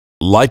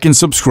like and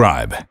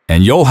subscribe,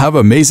 and you'll have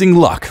amazing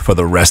luck for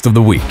the rest of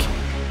the week.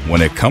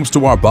 When it comes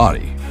to our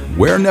body,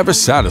 we're never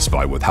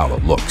satisfied with how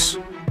it looks.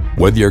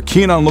 Whether you're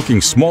keen on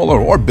looking smaller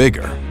or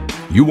bigger,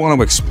 you want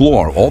to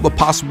explore all the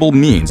possible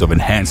means of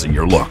enhancing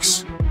your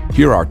looks.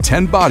 Here are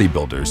 10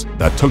 bodybuilders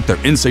that took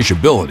their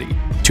insatiability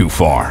too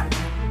far.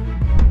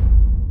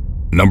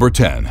 Number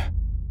 10.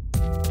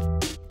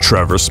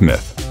 Trevor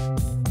Smith.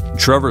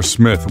 Trevor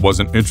Smith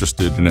wasn't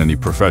interested in any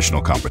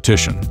professional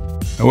competition.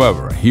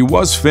 However, he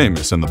was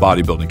famous in the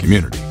bodybuilding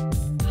community.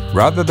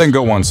 Rather than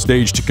go on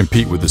stage to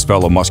compete with his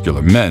fellow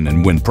muscular men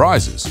and win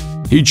prizes,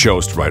 he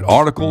chose to write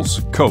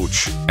articles,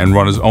 coach, and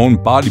run his own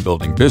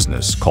bodybuilding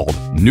business called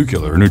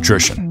Nuclear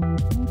Nutrition.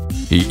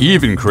 He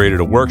even created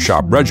a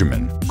workshop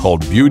regimen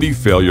called Beauty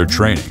Failure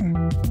Training.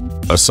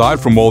 Aside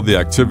from all the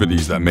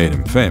activities that made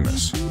him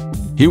famous,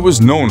 he was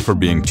known for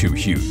being too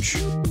huge.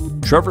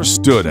 Trevor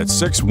stood at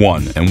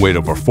 6'1" and weighed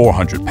over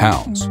 400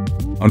 pounds.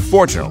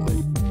 Unfortunately,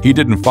 he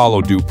didn't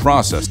follow due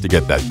process to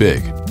get that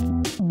big.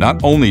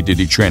 Not only did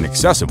he train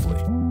excessively,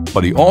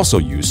 but he also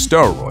used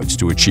steroids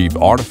to achieve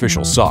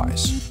artificial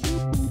size.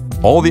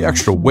 All the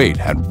extra weight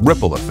had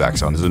ripple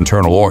effects on his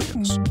internal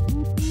organs.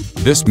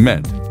 This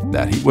meant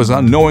that he was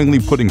unknowingly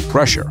putting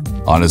pressure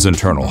on his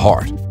internal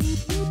heart.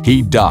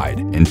 He died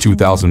in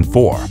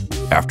 2004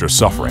 after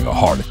suffering a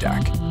heart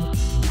attack.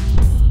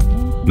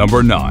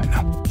 Number 9.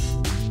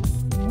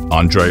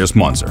 Andreas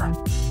Munzer.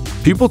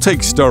 People take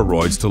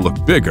steroids to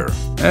look bigger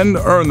and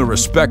earn the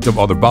respect of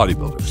other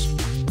bodybuilders.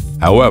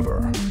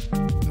 However,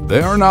 they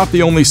are not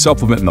the only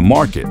supplement in the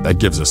market that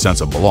gives a sense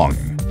of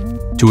belonging.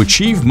 To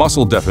achieve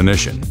muscle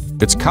definition,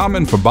 it's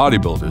common for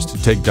bodybuilders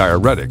to take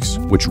diuretics,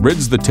 which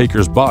rids the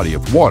taker's body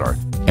of water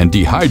and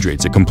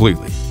dehydrates it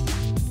completely.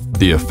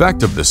 The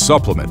effect of this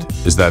supplement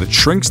is that it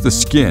shrinks the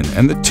skin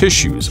and the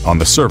tissues on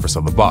the surface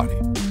of the body.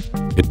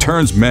 It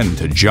turns men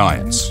into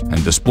giants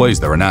and displays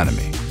their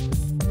anatomy.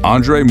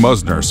 Andreas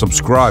Munzer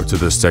subscribed to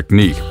this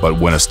technique but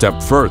went a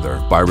step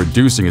further by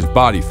reducing his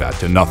body fat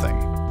to nothing.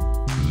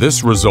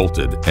 This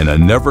resulted in a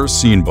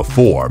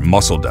never-seen-before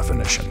muscle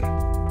definition.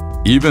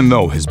 Even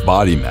though his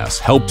body mass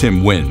helped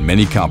him win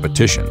many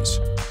competitions,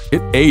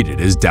 it aided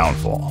his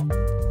downfall.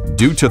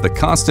 Due to the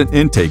constant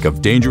intake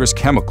of dangerous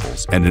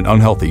chemicals and an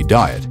unhealthy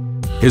diet,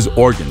 his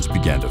organs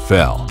began to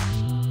fail.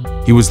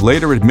 He was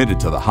later admitted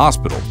to the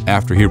hospital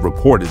after he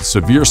reported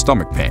severe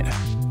stomach pain.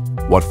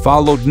 What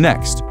followed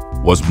next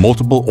was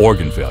multiple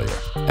organ failure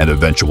and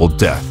eventual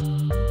death.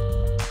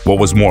 What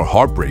was more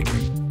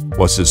heartbreaking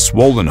was his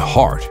swollen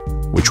heart,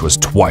 which was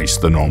twice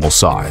the normal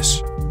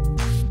size.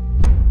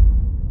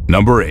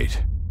 Number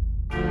 8.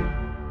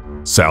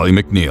 Sally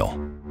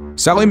Mcneil.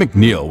 Sally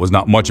Mcneil was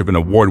not much of an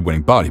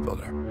award-winning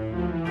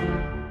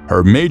bodybuilder.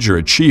 Her major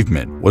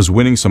achievement was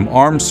winning some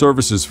Armed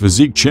Services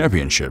Physique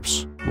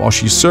Championships while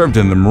she served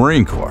in the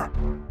Marine Corps.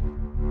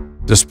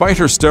 Despite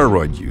her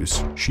steroid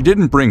use, she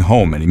didn't bring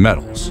home any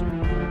medals.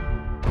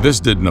 This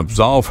didn't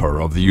absolve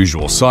her of the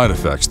usual side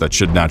effects that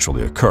should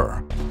naturally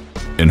occur.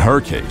 In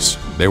her case,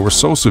 they were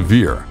so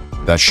severe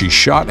that she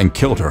shot and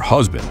killed her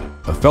husband,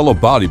 a fellow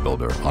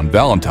bodybuilder, on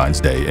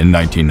Valentine's Day in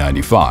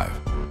 1995.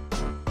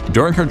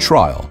 During her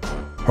trial,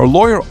 her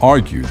lawyer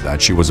argued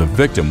that she was a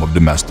victim of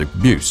domestic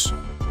abuse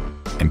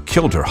and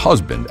killed her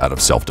husband out of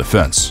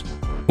self-defense.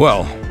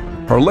 Well,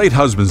 her late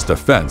husband's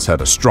defense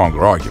had a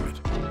stronger argument.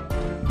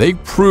 They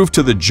proved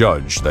to the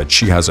judge that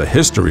she has a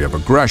history of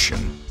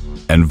aggression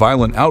and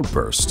violent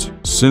outbursts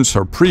since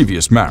her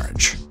previous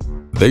marriage.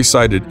 They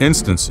cited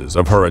instances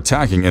of her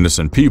attacking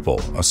innocent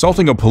people,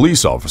 assaulting a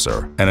police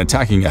officer, and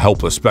attacking a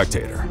helpless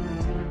spectator.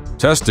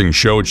 Testing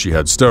showed she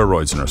had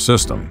steroids in her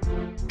system.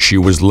 She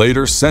was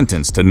later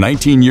sentenced to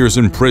 19 years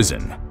in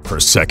prison for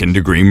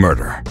second-degree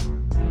murder.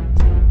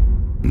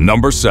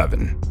 Number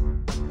 7.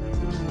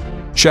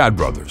 Chad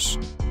Brothers.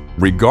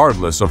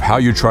 Regardless of how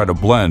you try to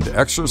blend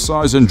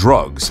exercise and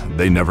drugs,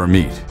 they never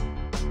meet.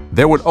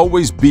 There would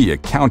always be a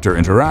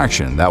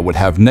counter-interaction that would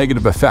have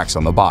negative effects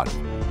on the body.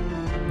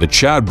 The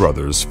Chad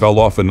brothers fell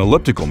off an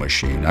elliptical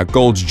machine at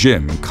Gold's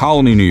Gym in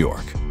Colony, New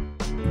York.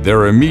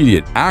 Their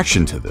immediate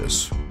action to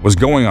this was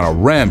going on a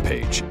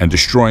rampage and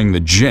destroying the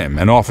gym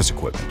and office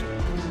equipment.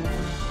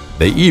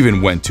 They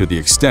even went to the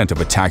extent of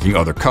attacking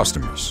other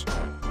customers.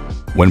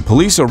 When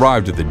police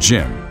arrived at the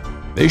gym,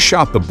 they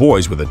shot the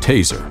boys with a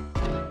taser.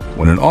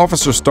 When an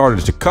officer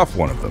started to cuff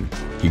one of them,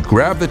 he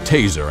grabbed the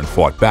taser and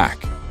fought back.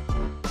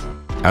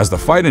 As the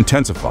fight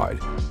intensified,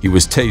 he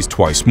was tased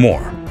twice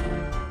more.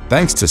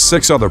 Thanks to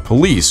 6 other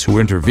police who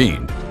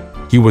intervened,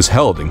 he was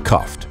held and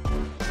cuffed.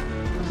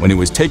 When he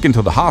was taken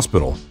to the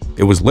hospital,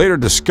 it was later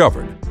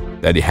discovered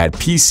that he had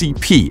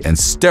PCP and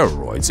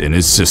steroids in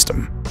his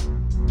system.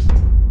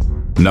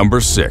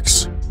 Number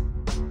 6.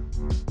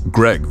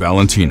 Gregg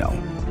Valentino.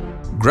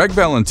 Gregg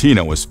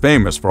Valentino was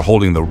famous for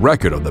holding the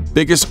record of the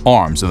biggest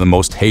arms and the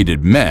most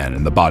hated man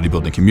in the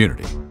bodybuilding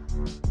community.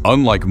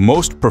 Unlike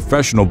most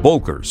professional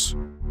bulkers,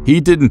 he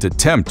didn't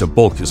attempt to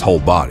bulk his whole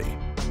body.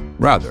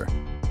 Rather,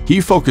 he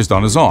focused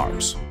on his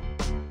arms.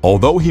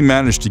 Although he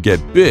managed to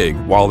get big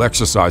while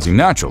exercising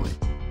naturally,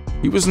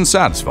 he wasn't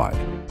satisfied.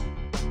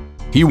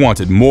 He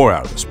wanted more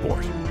out of the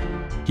sport.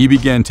 He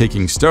began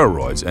taking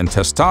steroids and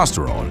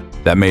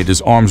testosterone that made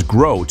his arms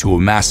grow to a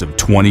massive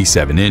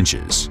 27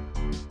 inches.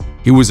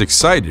 He was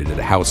excited at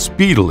how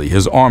speedily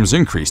his arms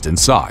increased in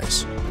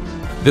size.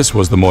 This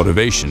was the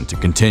motivation to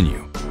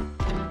continue.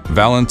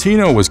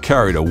 Valentino was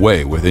carried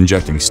away with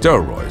injecting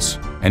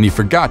steroids, and he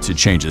forgot to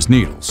change his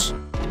needles.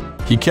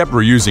 He kept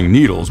reusing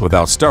needles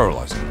without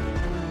sterilizing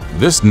them.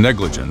 This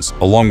negligence,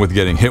 along with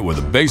getting hit with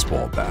a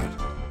baseball bat,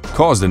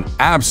 caused an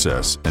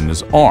abscess in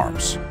his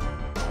arms.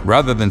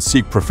 Rather than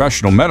seek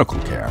professional medical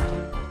care,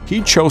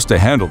 he chose to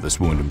handle this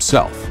wound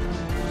himself.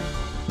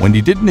 When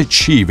he didn't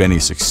achieve any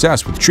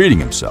success with treating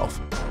himself,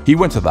 he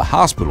went to the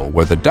hospital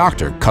where the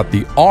doctor cut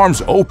the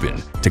arms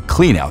open to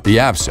clean out the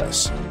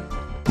abscess.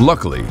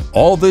 Luckily,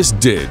 all this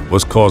did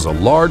was cause a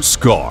large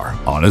scar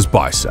on his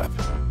bicep.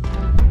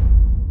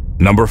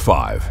 Number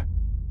 5.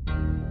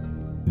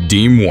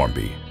 Dean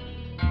Wharmby.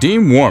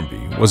 Dean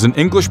Wharmby was an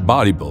English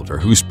bodybuilder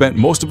who spent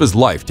most of his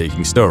life taking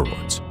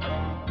steroids.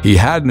 He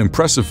had an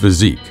impressive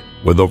physique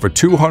with over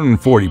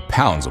 240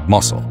 pounds of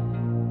muscle.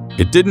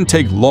 It didn't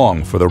take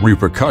long for the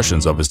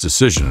repercussions of his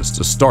decisions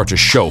to start to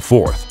show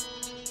forth.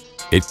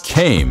 It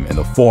came in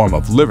the form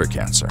of liver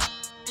cancer.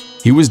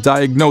 He was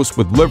diagnosed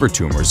with liver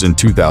tumors in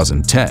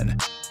 2010,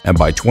 and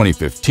by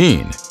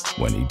 2015,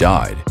 when he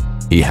died,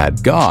 he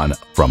had gone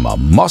from a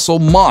muscle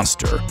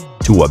monster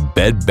to a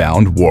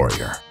bed-bound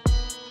warrior.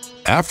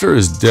 After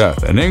his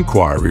death, an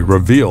inquiry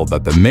revealed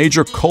that the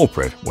major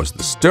culprit was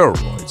the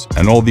steroids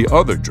and all the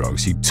other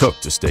drugs he took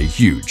to stay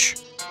huge.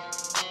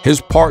 His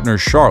partner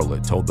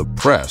Charlotte told the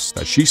press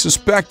that she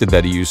suspected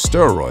that he used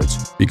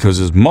steroids because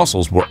his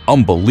muscles were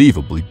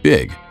unbelievably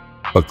big,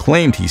 but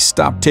claimed he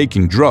stopped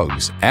taking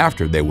drugs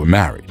after they were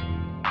married.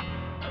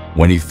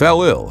 When he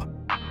fell ill,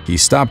 he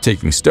stopped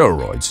taking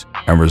steroids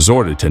and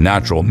resorted to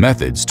natural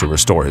methods to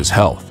restore his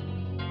health.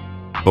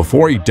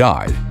 Before he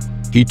died,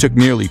 he took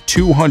nearly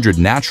 200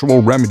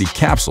 natural remedy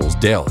capsules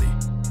daily.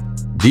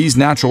 These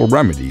natural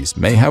remedies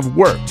may have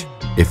worked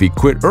if he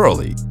quit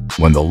early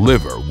when the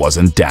liver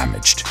wasn't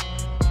damaged.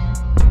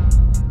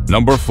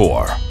 Number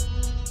 4.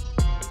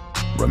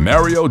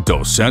 Romario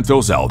dos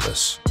Santos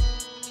Alves.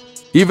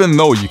 Even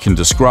though you can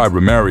describe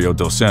Romario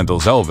dos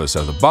Santos Alves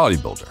as a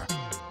bodybuilder,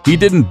 he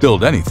didn't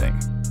build anything.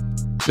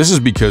 This is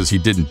because he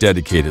didn't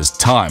dedicate his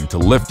time to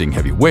lifting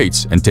heavy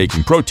weights and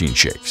taking protein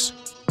shakes.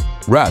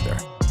 Rather,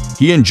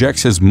 he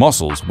injects his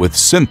muscles with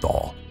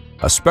synthol,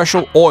 a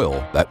special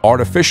oil that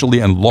artificially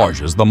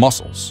enlarges the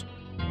muscles.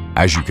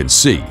 As you can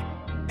see,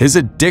 his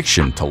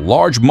addiction to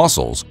large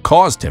muscles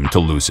caused him to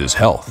lose his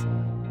health.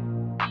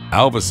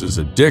 Alves'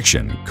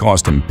 addiction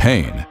caused him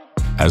pain,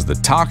 as the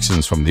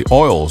toxins from the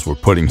oils were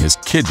putting his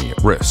kidney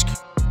at risk.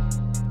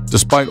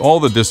 Despite all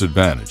the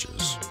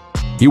disadvantages,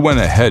 he went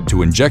ahead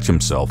to inject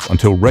himself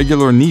until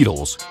regular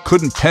needles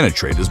couldn't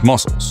penetrate his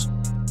muscles.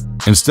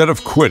 Instead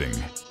of quitting,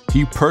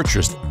 he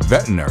purchased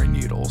veterinary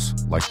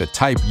needles like the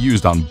type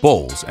used on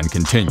bulls and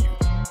continued.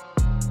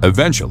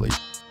 Eventually,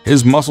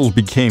 his muscles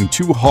became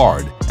too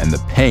hard and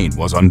the pain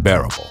was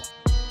unbearable.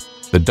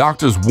 The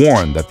doctors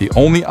warned that the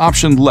only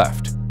option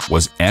left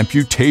was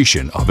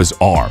amputation of his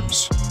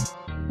arms.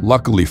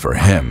 Luckily for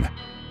him,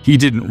 he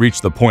didn't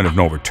reach the point of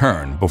no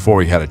return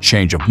before he had a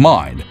change of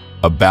mind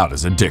about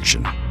his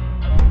addiction.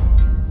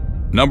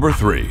 Number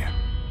 3.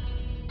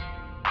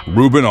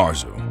 Ruben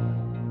Arzu.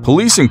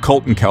 Police in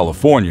Colton,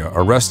 California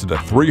arrested a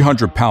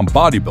 300-pound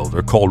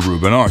bodybuilder called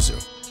Ruben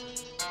Arzu.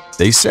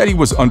 They said he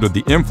was under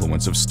the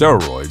influence of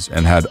steroids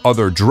and had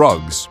other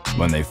drugs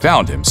when they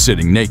found him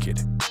sitting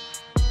naked.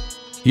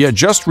 He had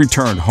just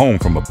returned home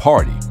from a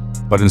party,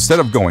 but instead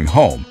of going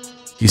home,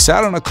 he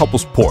sat on a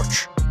couple's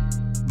porch.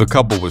 The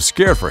couple was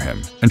scared for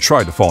him and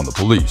tried to phone the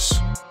police.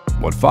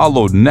 What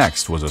followed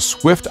next was a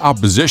swift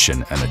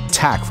opposition and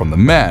attack from the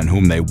man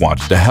whom they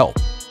wanted to help.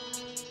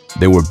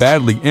 They were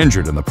badly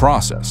injured in the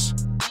process.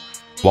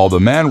 While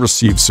the man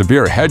received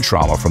severe head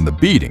trauma from the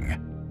beating,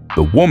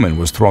 the woman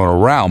was thrown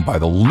around by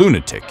the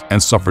lunatic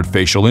and suffered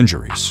facial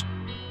injuries.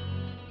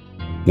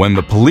 When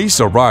the police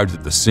arrived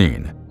at the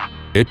scene,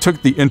 it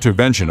took the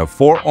intervention of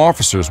 4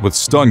 officers with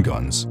stun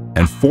guns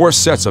and 4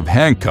 sets of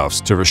handcuffs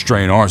to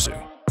restrain Arzu.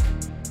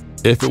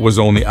 If it was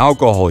only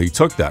alcohol he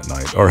took that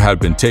night or had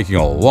been taking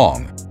all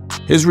along,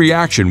 his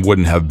reaction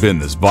wouldn't have been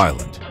this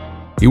violent.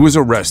 He was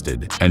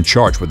arrested and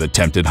charged with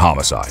attempted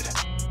homicide.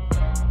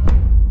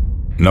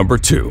 Number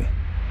 2.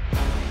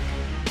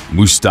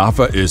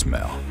 Moustafa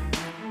Ismail.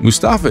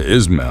 Moustafa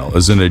Ismail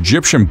is an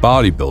Egyptian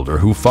bodybuilder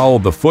who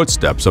followed the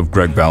footsteps of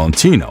Gregg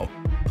Valentino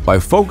by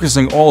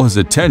focusing all his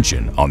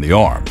attention on the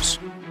arms.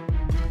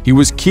 He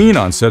was keen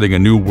on setting a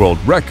new world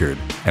record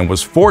and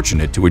was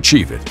fortunate to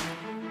achieve it.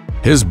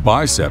 His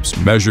biceps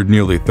measured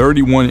nearly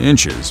 31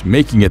 inches,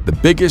 making it the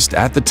biggest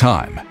at the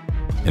time.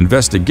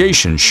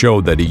 Investigations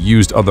showed that he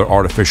used other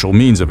artificial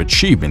means of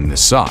achieving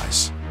this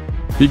size.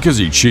 Because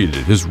he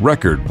cheated, his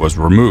record was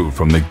removed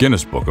from the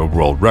Guinness Book of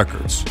World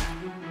Records.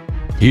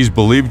 He's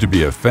believed to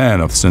be a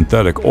fan of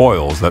synthetic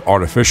oils that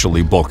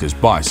artificially bulk his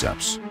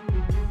biceps.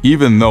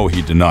 Even though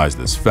he denies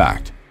this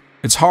fact,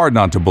 it's hard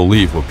not to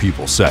believe what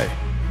people say.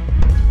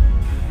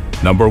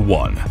 Number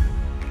 1.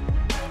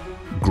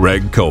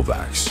 Gregg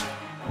Kovacs.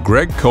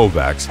 Gregg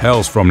Kovacs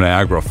hails from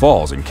Niagara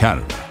Falls in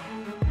Canada.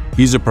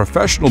 He's a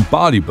professional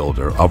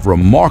bodybuilder of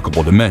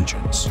remarkable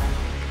dimensions.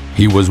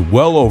 He was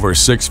well over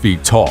 6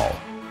 feet tall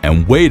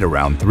and weighed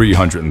around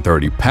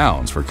 330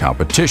 pounds for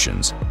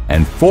competitions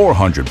and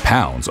 400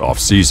 pounds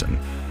off-season.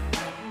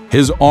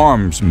 His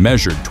arms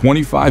measured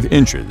 25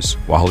 inches,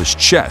 while his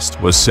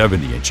chest was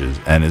 70 inches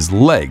and his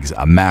legs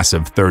a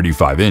massive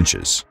 35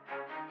 inches.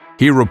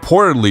 He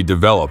reportedly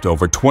developed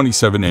over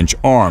 27-inch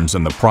arms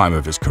in the prime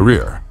of his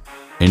career.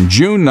 In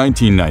June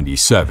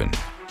 1997,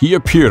 he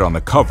appeared on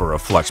the cover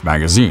of Flex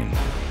magazine.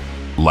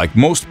 Like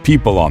most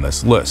people on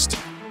this list,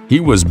 he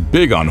was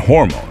big on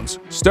hormones,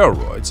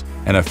 steroids,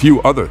 and a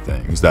few other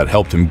things that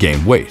helped him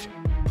gain weight.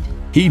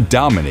 He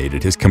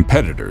dominated his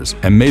competitors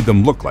and made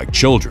them look like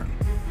children.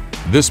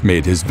 This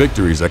made his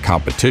victories at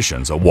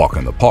competitions a walk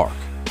in the park.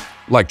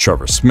 Like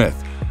Trevor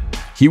Smith,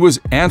 he was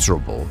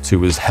answerable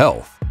to his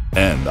health,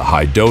 and the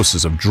high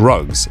doses of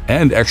drugs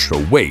and extra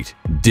weight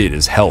did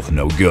his health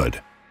no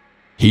good.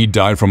 He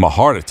died from a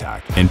heart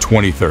attack in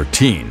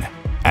 2013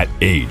 at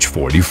age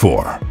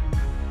 44.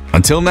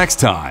 Until next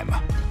time,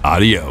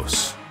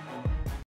 adios.